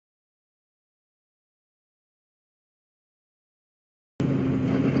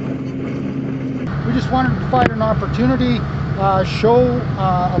wanted to provide an opportunity, show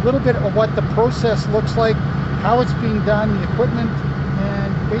a little bit of what the process looks like, how it's being done, the equipment,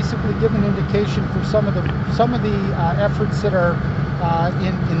 and basically give an indication for some of the efforts that are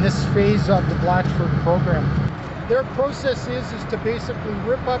in this phase of the Blatchford program. Their process is to basically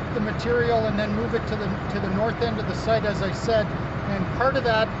rip up the material and then move it to the north end of the site, as I said. And part of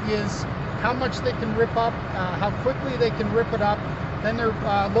that is how much they can rip up, how quickly they can rip it up. Then they're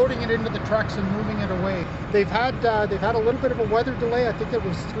loading it into the trucks and moving it away. They've had a little bit of a weather delay. I think it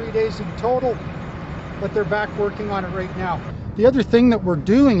was 3 days in total, but they're back working on it right now. The other thing that we're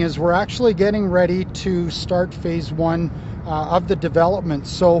doing is we're actually getting ready to start phase 1 of the development.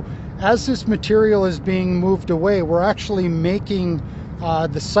 So as this material is being moved away, we're actually making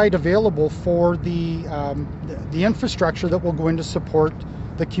the site available for the infrastructure that will go in to support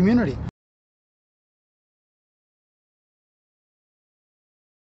the community.